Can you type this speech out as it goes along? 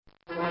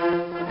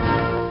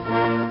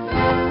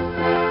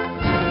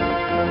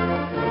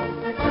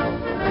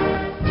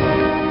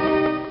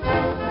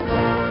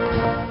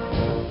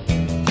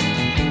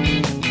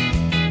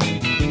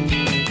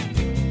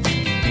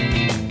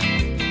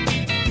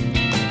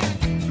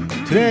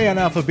Today on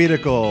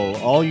Alphabetical,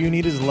 all you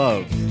need is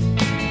love.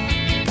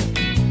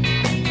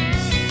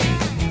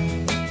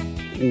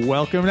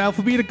 Welcome to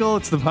Alphabetical.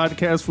 It's the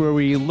podcast where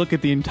we look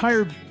at the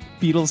entire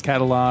Beatles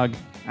catalog,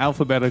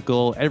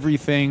 alphabetical,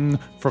 everything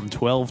from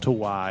 12 to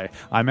Y.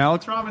 I'm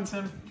Alex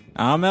Robinson.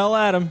 I'm L.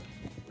 Adam.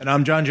 And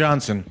I'm John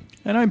Johnson.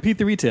 And I'm Pete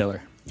the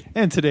Retailer.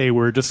 And today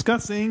we're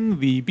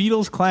discussing the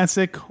Beatles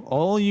classic,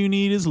 All You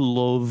Need Is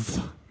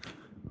Love.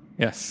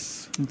 Yes.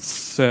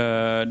 It's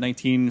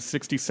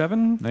 1967.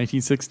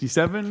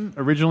 1967,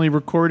 originally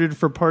recorded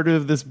for part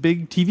of this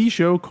big TV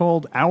show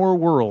called Our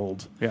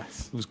World.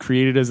 Yes. It was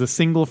created as a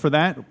single for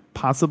that,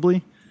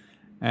 possibly,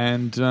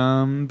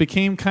 and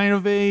became kind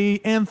of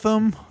a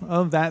anthem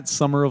of that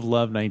Summer of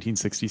Love,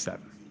 1967.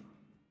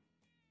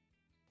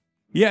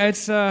 Yeah,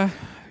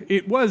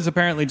 it was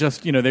apparently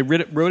just, they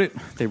wrote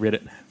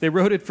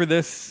it for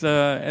this,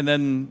 and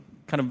then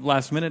kind of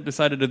last minute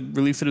decided to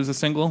release it as a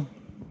single,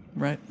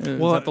 right? Is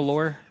that the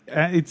lore?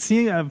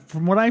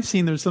 From what I've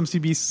seen, there seems to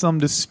be some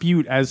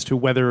dispute as to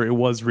whether it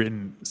was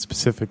written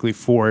specifically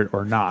for it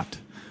or not.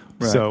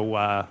 Right.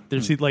 So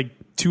there's like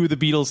two of the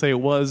Beatles say it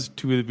was,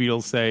 two of the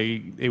Beatles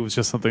say it was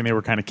just something they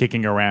were kind of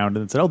kicking around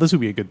and said, oh, this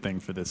would be a good thing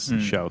for this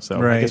show.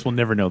 So I guess we'll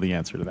never know the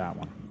answer to that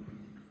one.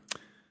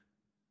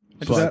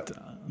 But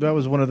that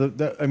was one of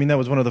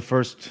the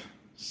first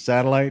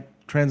satellite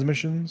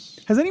transmissions.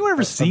 Has anyone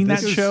ever seen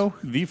that show?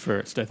 The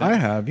first, I think. I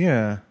have,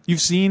 yeah.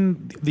 You've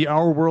seen the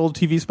Our World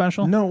TV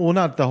special? No, well,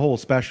 not the whole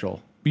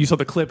special. You saw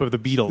the clip of the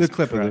Beatles. The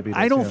clip of the Beatles.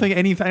 I don't think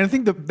anything. I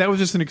think that was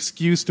just an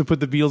excuse to put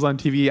the Beatles on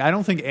TV. I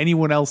don't think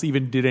anyone else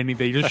even did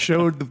anything. They just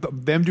showed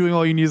them doing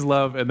All You Need Is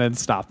Love and then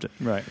stopped it.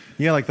 Right.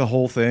 Yeah, like the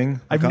whole thing.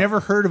 I've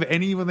never heard of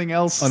anything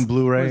else on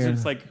Blu-ray.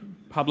 It's like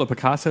Pablo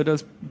Picasso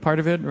does part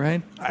of it,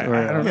 right? I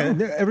don't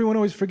know. Yeah, everyone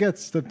always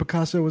forgets that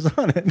Picasso was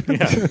on it.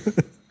 Yeah.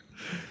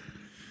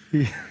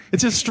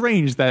 It's just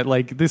strange that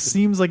like this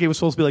seems like it was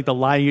supposed to be like the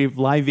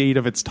live aid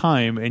of its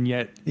time, and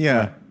yet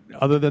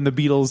other than the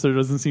Beatles, there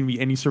doesn't seem to be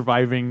any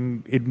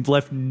surviving. It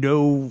left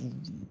no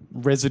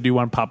residue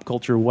on pop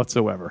culture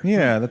whatsoever.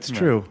 Yeah, that's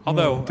true.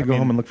 Although, I'll have to go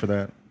home and look for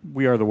that.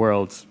 We Are the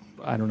World.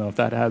 I don't know if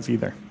that has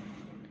either.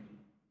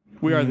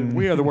 We are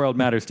the world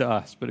matters to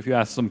us, but if you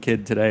ask some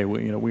kid today,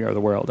 we are the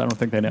world. I don't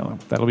think they know.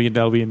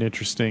 That'll be an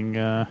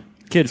interesting.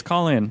 Kids,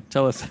 call in.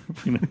 Tell us.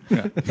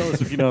 Tell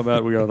us if you know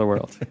about We Are the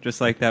World.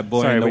 Just like that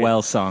Boy in the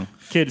Well song.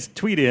 Kids,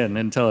 tweet in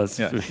and tell us.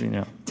 Yeah. If you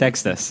know.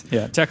 Text us.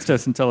 Yeah, text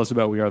us and tell us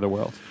about We Are the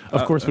World.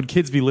 Of course, would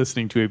kids be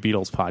listening to a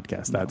Beatles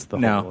podcast? That's the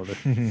whole of it.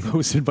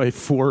 Hosted by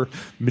four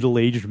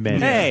middle-aged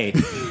men. Hey,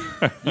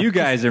 you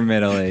guys are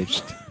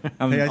middle-aged.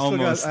 I'm Hey,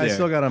 almost there. I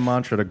still got a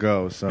mantra to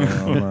go, so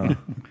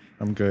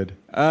I'm good.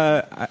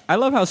 I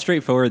love how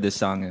straightforward this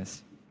song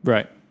is.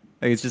 Right.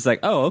 Like it's just like,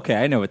 oh, okay,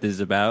 I know what this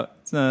is about.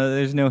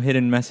 There's no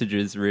hidden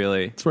messages,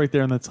 really. It's right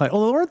there in the title.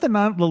 Although aren't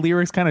the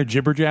lyrics kind of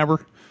jibber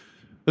jabber?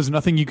 There's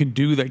nothing you can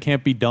do that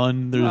can't be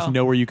done. There's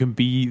nowhere you can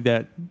be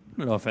that. I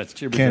don't know if that's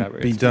jibber Can't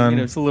jabber. be done.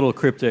 It's a little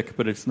cryptic,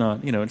 but it's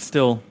not. It's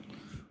still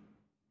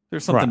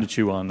there's something to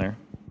chew on there.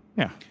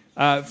 Yeah.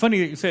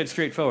 Funny that you say it's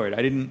straightforward.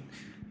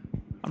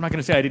 I'm not going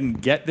to say I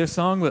didn't get this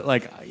song, but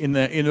like in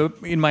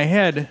my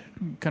head,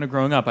 kind of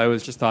growing up, I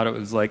always just thought it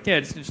was like, yeah,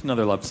 it's just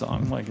another love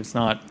song. Like it's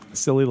not A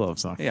silly love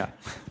song. Yeah.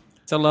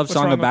 It's a love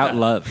song wrong with about that?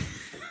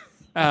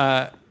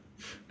 love.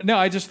 No,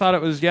 I just thought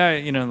it was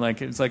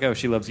like it's like, oh,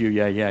 she loves you,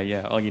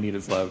 yeah. All you need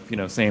is love,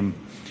 same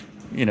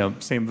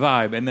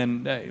vibe. And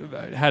then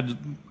I had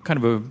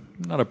kind of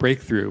not a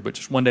breakthrough, but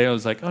just one day I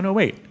was like, oh no,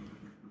 wait,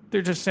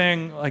 they're just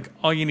saying like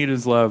all you need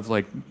is love,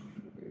 like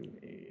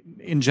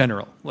in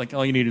general, like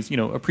all you need is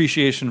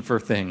appreciation for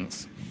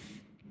things,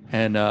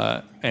 and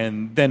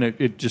then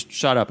it just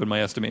shot up in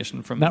my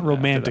estimation from Not after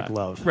romantic that.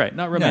 love. Right?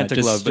 Not romantic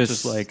just- love, but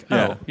just- just like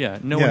yeah.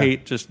 no Yeah.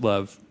 hate, just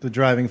love. The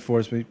driving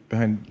force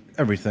behind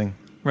everything,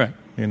 Right.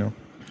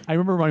 I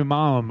remember my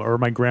mom or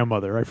my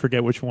grandmother, I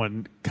forget which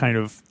one, kind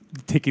of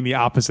taking the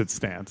opposite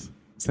stance,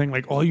 saying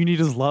like, all you need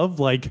is love.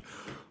 Like,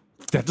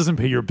 that doesn't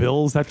pay your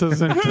bills. That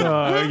doesn't,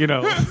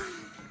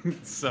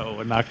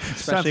 So, not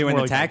Especially when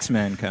the tax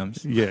man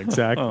comes. Yeah,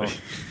 exactly.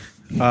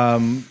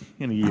 In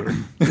a year.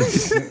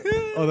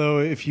 Although,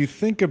 if you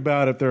think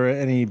about if there are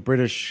any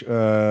British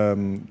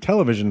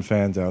television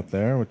fans out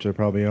there, which there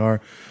probably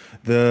are,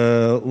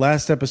 the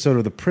last episode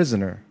of The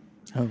Prisoner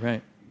Oh,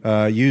 right.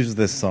 used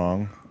this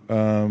song.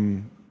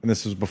 And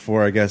this was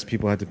before, I guess,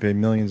 people had to pay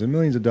millions and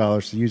millions of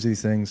dollars to use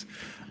these things.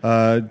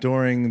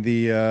 During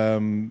the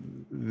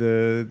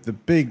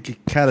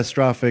big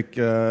catastrophic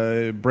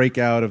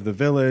breakout of the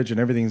village and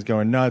everything's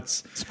going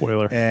nuts.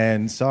 Spoiler.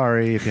 And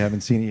sorry if you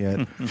haven't seen it yet.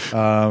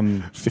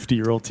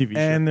 50-year-old TV show.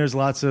 And there's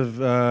lots of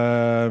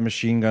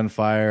machine gun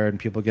fire and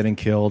people getting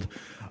killed,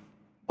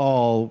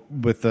 all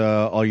with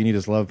All You Need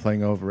Is Love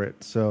playing over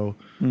it. So,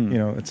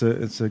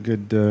 it's a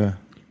good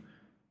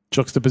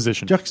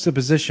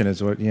Juxtaposition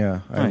is what,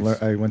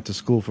 Nice. I went to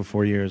school for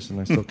 4 years and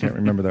I still can't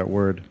remember that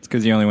word. It's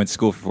because you only went to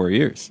school for 4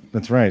 years.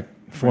 That's right.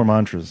 4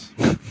 mantras.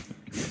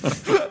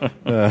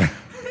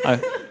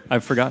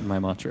 I've forgotten my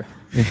mantra.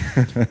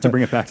 To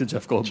bring it back to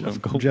Jeff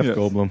Goldblum. Jeff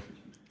Goldblum.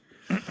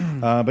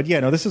 But yeah,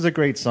 no, this is a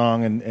great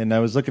song, and I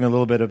was looking a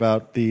little bit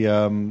about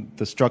the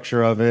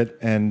structure of it,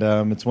 and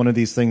it's one of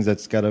these things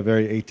that's got a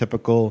very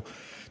atypical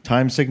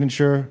time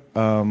signature,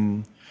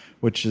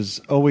 which is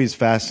always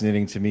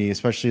fascinating to me,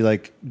 especially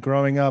like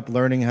growing up,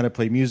 learning how to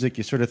play music.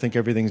 You sort of think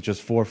everything's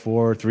just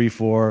 4/4,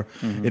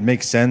 3/4. It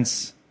makes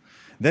sense.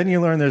 Then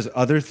you learn there's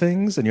other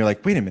things, and you're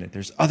like, wait a minute,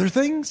 there's other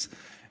things?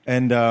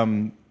 And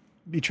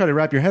you try to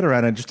wrap your head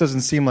around it. It just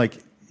doesn't seem like,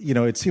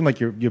 it seemed like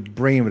your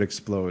brain would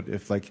explode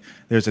if like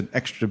there's an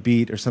extra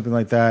beat or something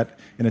like that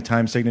in a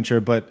time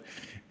signature. But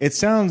it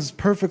sounds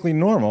perfectly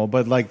normal.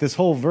 But like this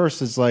whole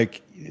verse is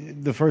like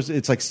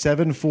it's like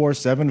 7/4,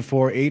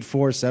 7/4,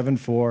 8/4,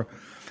 7/4.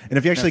 And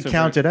if you actually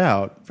count it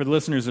out. For the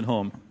listeners at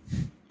home.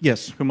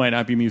 Yes. Who might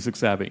not be music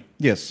savvy.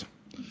 Yes.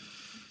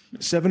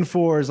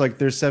 7/4 is like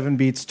there's 7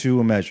 beats to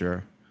a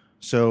measure.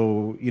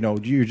 So,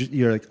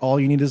 you're like, all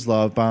you need is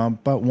love.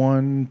 But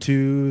 1,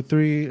 2,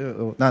 3,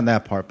 not in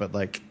that part, but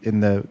like in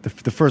the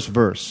first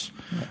verse.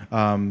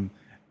 And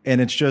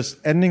it's just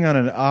ending on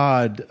an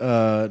odd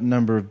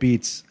number of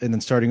beats and then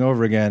starting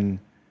over again.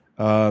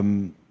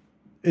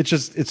 It's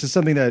just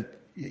something that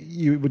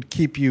you would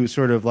keep you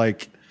sort of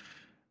like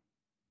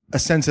a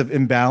sense of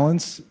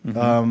imbalance.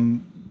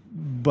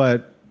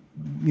 But,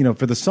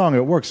 for the song,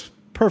 it works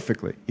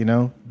perfectly,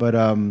 but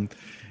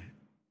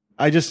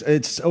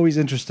it's always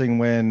interesting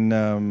when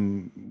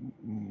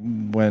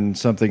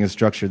something is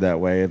structured that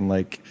way, and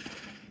like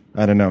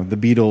I don't know, the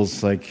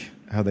Beatles, like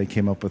how they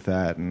came up with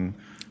that and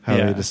how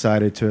they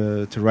decided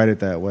to write it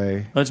that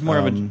way. Well, it's more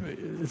of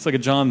it's like a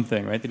John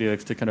thing, right? That he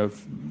likes to kind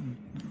of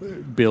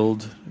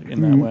build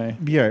in that way.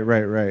 Yeah,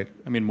 right.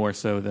 I mean, more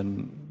so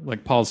than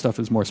like Paul's stuff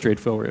is more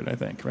straightforward, I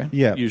think, right?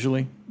 Yeah,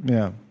 usually.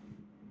 Yeah.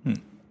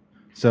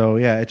 So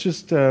yeah, it's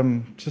just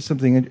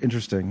something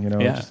interesting,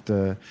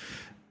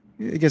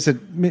 I guess it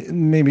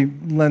maybe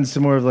lends to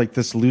more of like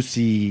this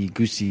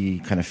loosey-goosey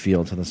kind of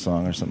feel to the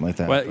song or something like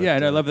that. Well,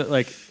 and I love that,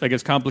 like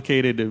as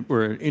complicated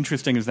or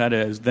interesting as that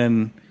is,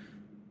 then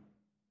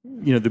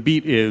the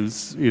beat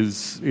is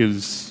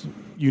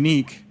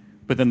unique,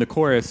 but then the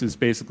chorus is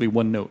basically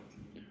one note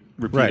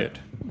repeated,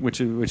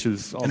 which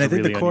is also and I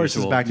think really the chorus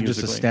is back to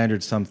musically. just a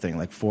standard something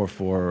like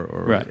 4/4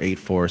 or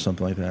 8/4 or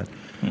something like that.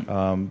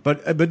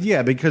 But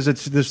yeah, because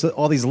there's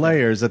all these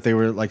layers that they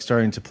were like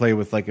starting to play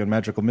with, like a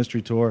Magical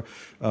Mystery Tour.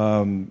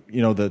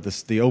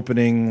 The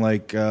opening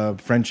like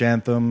French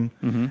anthem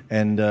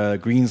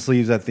and Green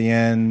Sleeves at the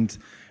end,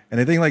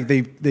 and I think like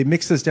they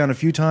mixed this down a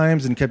few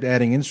times and kept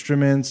adding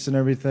instruments and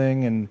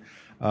everything, and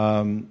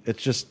it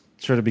just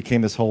sort of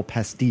became this whole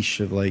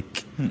pastiche of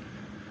like.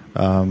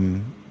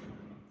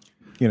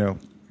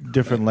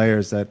 Different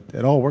layers that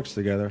it all works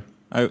together.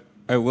 I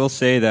will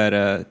say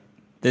that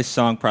this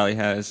song probably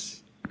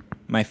has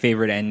my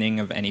favorite ending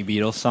of any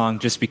Beatles song,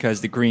 just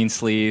because the green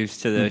sleeves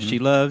to the "She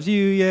Loves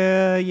You,"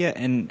 yeah.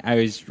 And I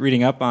was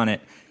reading up on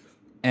it,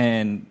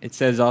 and it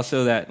says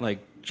also that like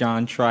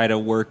John tried to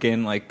work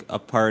in like a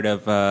part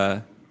of.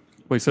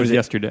 Wait, so it was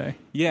yesterday.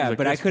 Yeah, like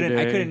but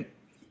yesterday. I couldn't.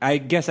 I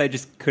guess I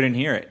just couldn't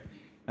hear it.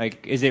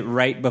 Like, is it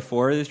right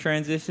before this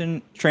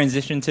transition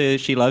to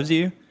 "She Loves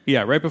You"?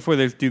 Yeah, right before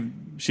they do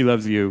 "She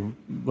Loves You,"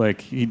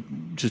 like he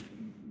just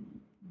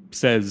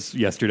says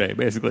yesterday,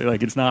 basically.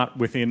 Like it's not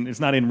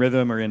in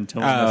rhythm or in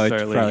tone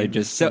necessarily. It's probably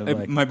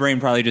just my brain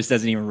probably just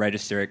doesn't even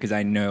register it because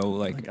I know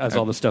like as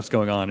all the stuff's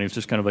going on, it's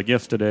just kind of like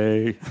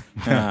yesterday.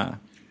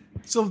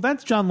 So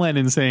that's John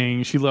Lennon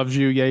saying "She loves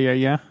you,"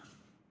 yeah.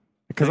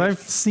 Because I've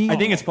seen. I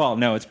think it's Paul.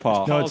 No, it's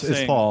Paul. No,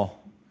 it's Paul.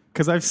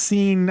 Because I've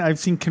seen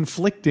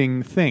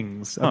conflicting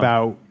things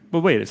about.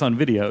 But wait, it's on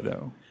video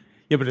though.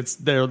 Yeah, but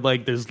they're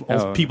like there's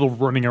people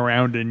running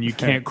around and you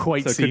can't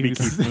quite so see. It could be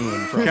Keith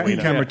Moon. Probably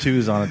Camera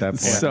 2's on at that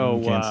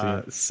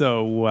point.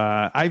 So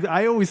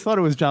I always thought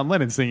it was John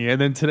Lennon singing,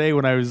 and then today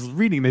when I was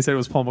reading, they said it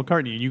was Paul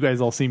McCartney, and you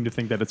guys all seem to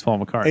think that it's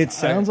Paul McCartney. It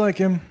sounds like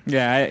him.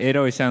 Yeah, it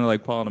always sounded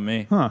like Paul to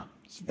me. Huh?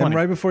 And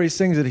right before he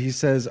sings it, he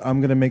says, "I'm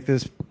going to make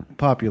this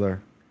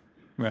popular."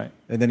 Right.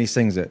 And then he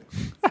sings it.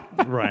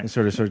 Right. He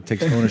sort of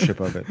takes ownership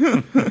of it.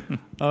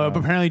 But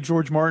apparently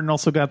George Martin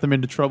also got them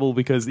into trouble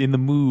because In the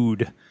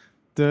Mood.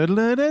 He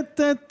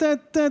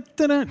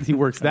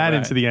works that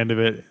into the end of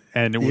it,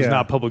 and it was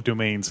not public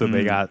domain, so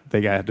they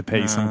had to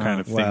pay some kind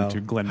of thing to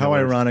Glenn How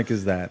Miller. ironic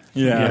is that?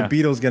 Yeah. The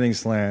Beatles getting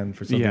slammed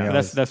for something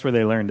else. That's where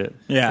they learned it.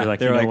 Yeah,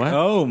 they're like, what?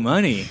 oh,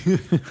 money.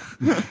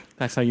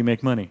 That's how you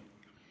make money.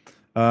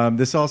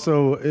 This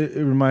also it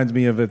reminds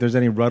me of, if there's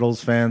any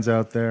Ruddles fans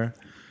out there,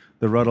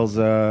 the Ruddles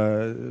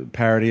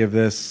parody of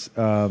this.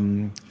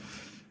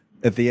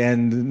 At the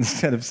end,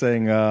 instead of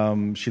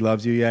saying "She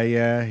loves you,"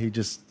 yeah, he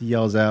just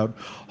yells out,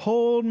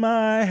 "Hold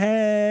my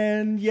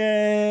hand,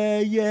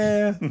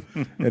 yeah."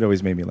 It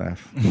always made me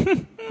laugh. Is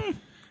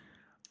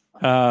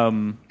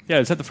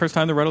that the first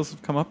time the Ruddles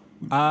have come up?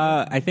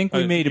 I think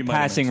we made a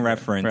passing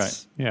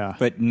reference. Right. Yeah.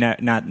 But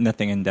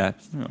nothing in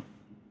depth.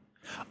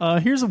 Yeah.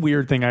 Here's a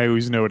weird thing I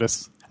always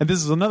notice, and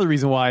this is another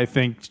reason why I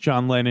think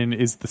John Lennon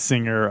is the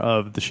singer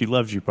of the "She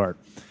Loves You" part.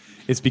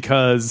 It's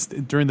because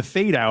during the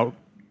fade out,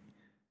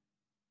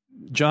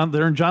 John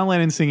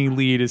Lennon singing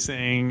lead is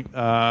saying,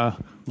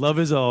 "Love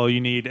is all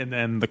you need," and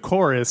then the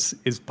chorus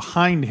is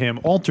behind him,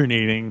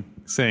 alternating,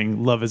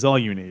 saying, "Love is all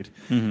you need."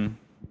 Mm-hmm.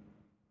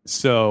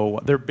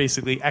 So they're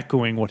basically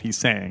echoing what he's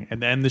saying,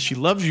 and then the "She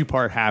Loves You"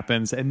 part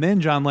happens, and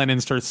then John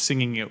Lennon starts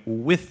singing it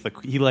with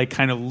he like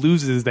kind of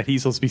loses that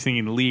he's supposed to be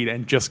singing the lead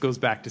and just goes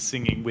back to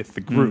singing with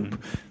the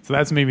group. So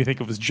that's made me think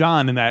it was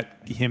John, and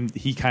that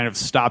he kind of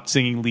stopped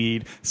singing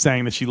lead,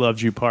 sang the "She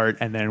Loves You" part,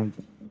 and then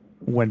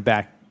went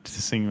back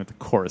to singing with the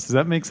chorus. Does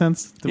that make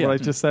sense to what I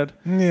just said?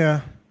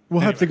 Yeah. We'll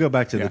have to go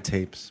back to the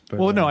tapes. But,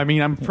 well, no, I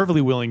mean, I'm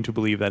perfectly willing to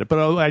believe that.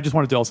 But I just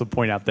wanted to also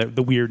point out that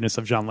the weirdness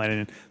of John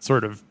Lennon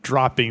sort of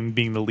dropping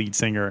being the lead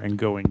singer and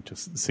going to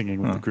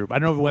singing with the group. I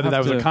don't know whether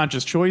that was a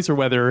conscious choice or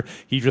whether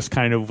he just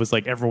kind of was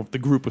like, the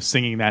group was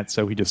singing that,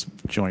 so he just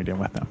joined in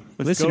with them.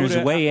 Listeners,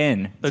 weigh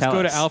in. Let's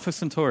go to Alpha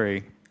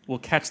Centauri. We'll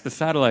catch the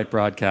satellite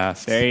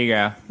broadcast. There you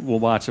go. We'll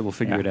watch it. We'll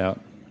figure it out.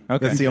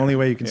 Okay. That's the only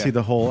way you can see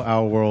the whole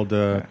Our World.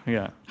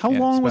 How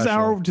long was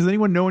Our? Does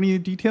anyone know any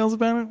details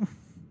about it?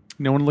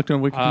 No one looked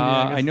on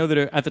Wikipedia. I know that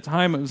at the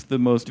time it was the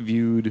most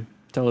viewed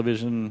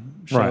television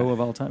show of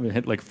all time. It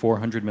hit like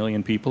 400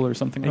 million people or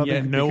something. And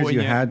yet, because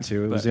you had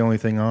to. It was the only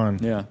thing on.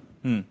 Yeah.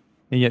 And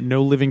yet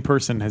no living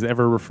person has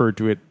ever referred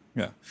to it.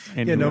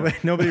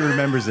 Nobody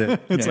remembers it.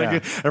 It's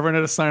like everyone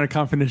had to sign a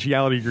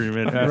confidentiality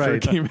agreement after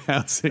it came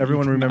out.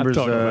 Everyone remembers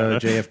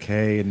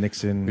JFK and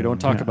Nixon. We don't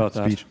talk about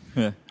that. Speech.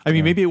 Yeah. I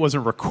mean, maybe it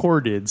wasn't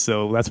recorded,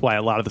 so that's why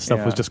a lot of the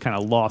stuff was just kind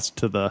of lost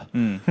to the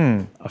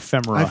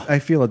ephemera. I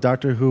feel a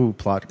Doctor Who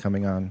plot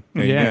coming on.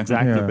 Yeah,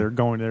 exactly. Yeah. They're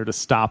going there to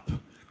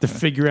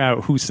figure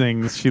out who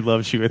sings "She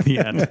Loves You" at the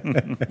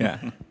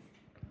end.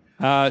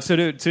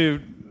 So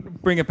to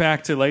bring it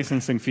back to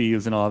licensing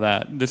fees and all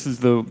that, this is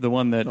the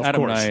one that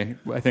Adam and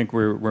I think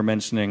we're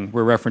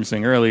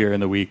referencing earlier in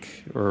the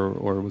week,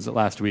 or was it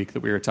last week,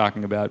 that we were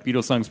talking about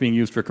Beatles songs being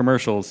used for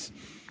commercials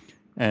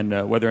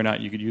and whether or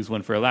not you could use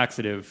one for a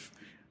laxative.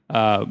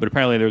 But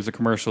apparently there was a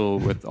commercial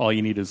with "All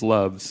You Need Is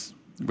Loves"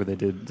 where they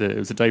did it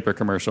was a diaper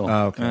commercial.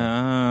 Oh, okay.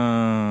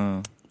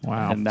 Wow.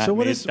 And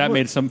that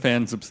made some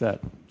fans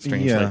upset,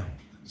 strangely. Yeah.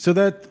 So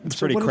pretty what is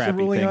the crappy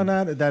ruling thing. on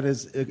that? That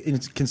is,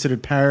 it's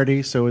considered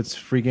parody, so it's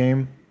free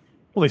game.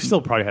 Well, they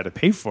still probably had to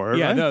pay for it.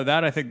 Yeah, right? no,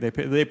 that I think they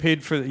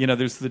paid for.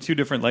 There's the two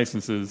different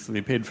licenses.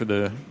 They paid for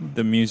the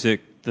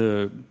music,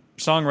 the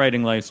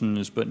songwriting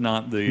license, but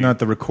not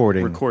the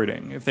recording.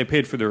 Recording. If they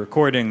paid for the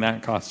recording,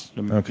 that costs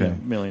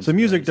millions. So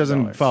music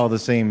doesn't follow the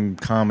same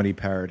comedy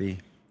parody.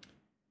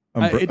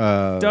 It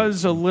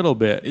does a little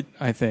bit,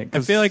 I think.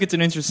 I feel like it's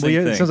an interesting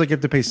thing. It sounds like you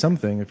have to pay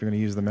something if you're going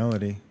to use the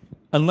melody,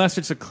 unless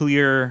it's a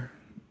clear.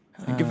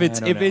 I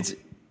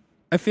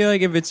feel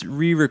like if it's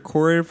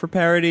re-recorded for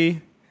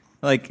parody.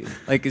 Like,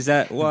 is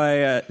that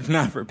why?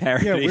 Not for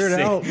parody. Yeah, Weird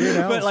Al.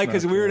 But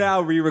because Weird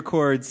Al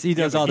re-records, he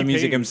does all the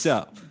music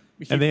himself,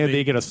 and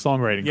they get a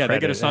songwriting. Yeah, credit.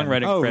 they get a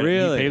songwriting credit. Oh,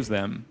 really? He pays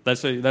them.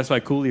 That's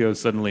why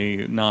Coolio's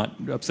suddenly not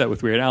upset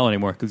with Weird Al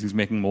anymore, because he's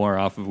making more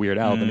off of Weird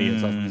Al than he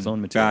is off of his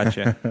own material.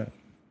 Gotcha.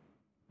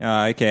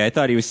 Okay, I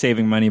thought he was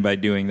saving money by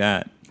doing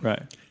that.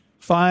 Right.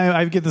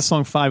 I give the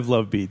song 5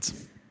 love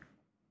beats.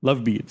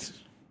 Love beats.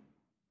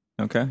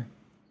 Okay.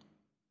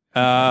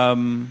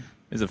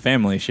 It's a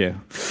family show.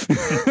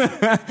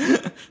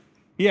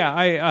 Yeah,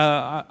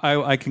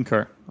 I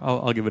concur.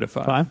 I'll give it a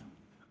 5. 5?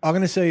 I'm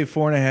going to say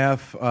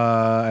 4.5.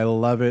 I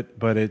love it,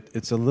 but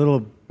it's a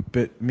little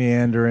bit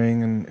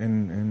meandering,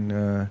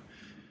 and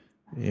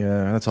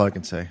that's all I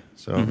can say.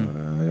 So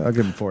I'll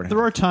give it 4.5.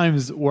 There are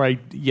times where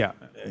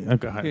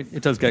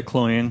it does get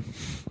cloying.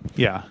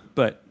 Yeah,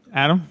 but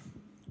Adam,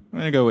 I'm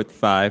gonna go with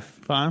 5.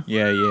 5?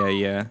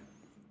 Yeah.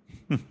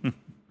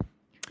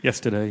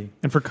 Yesterday.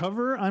 And for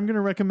cover, I'm going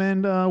to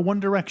recommend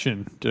One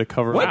Direction to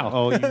cover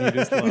All You Need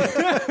Is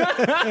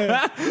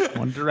Love.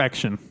 One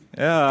Direction.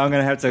 Yeah, I'm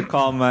going to have to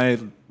call my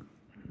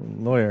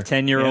lawyer,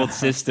 10-year-old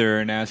sister,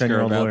 and ask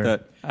her about lawyer.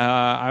 that.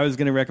 I was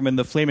going to recommend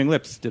the Flaming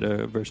Lips did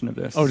a version of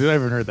this. Oh, did I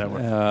ever heard that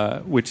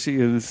one? Which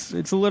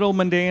it's a little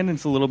mundane.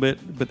 It's a little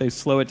bit, but they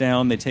slow it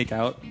down. They take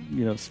out,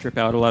 strip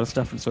out a lot of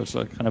stuff, and so it's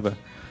kind of a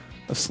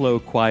slow,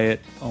 quiet,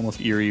 almost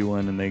eerie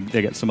one, and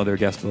they get some other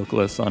guest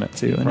vocalists on it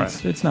too, and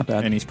it's not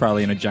bad. And he's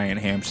probably in a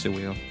giant hamster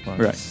wheel while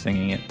he's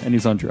singing it. And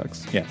he's on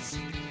drugs. Yes.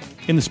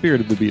 In the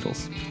spirit of the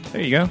Beatles.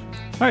 There you go. All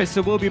right,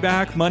 so we'll be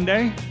back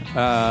Monday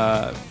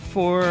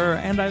for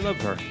And I Love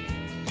Her.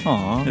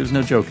 Aw. There's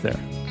no joke there.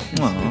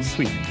 Aw. It's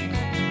sweet.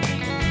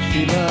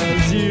 She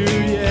loves you,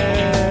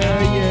 yeah.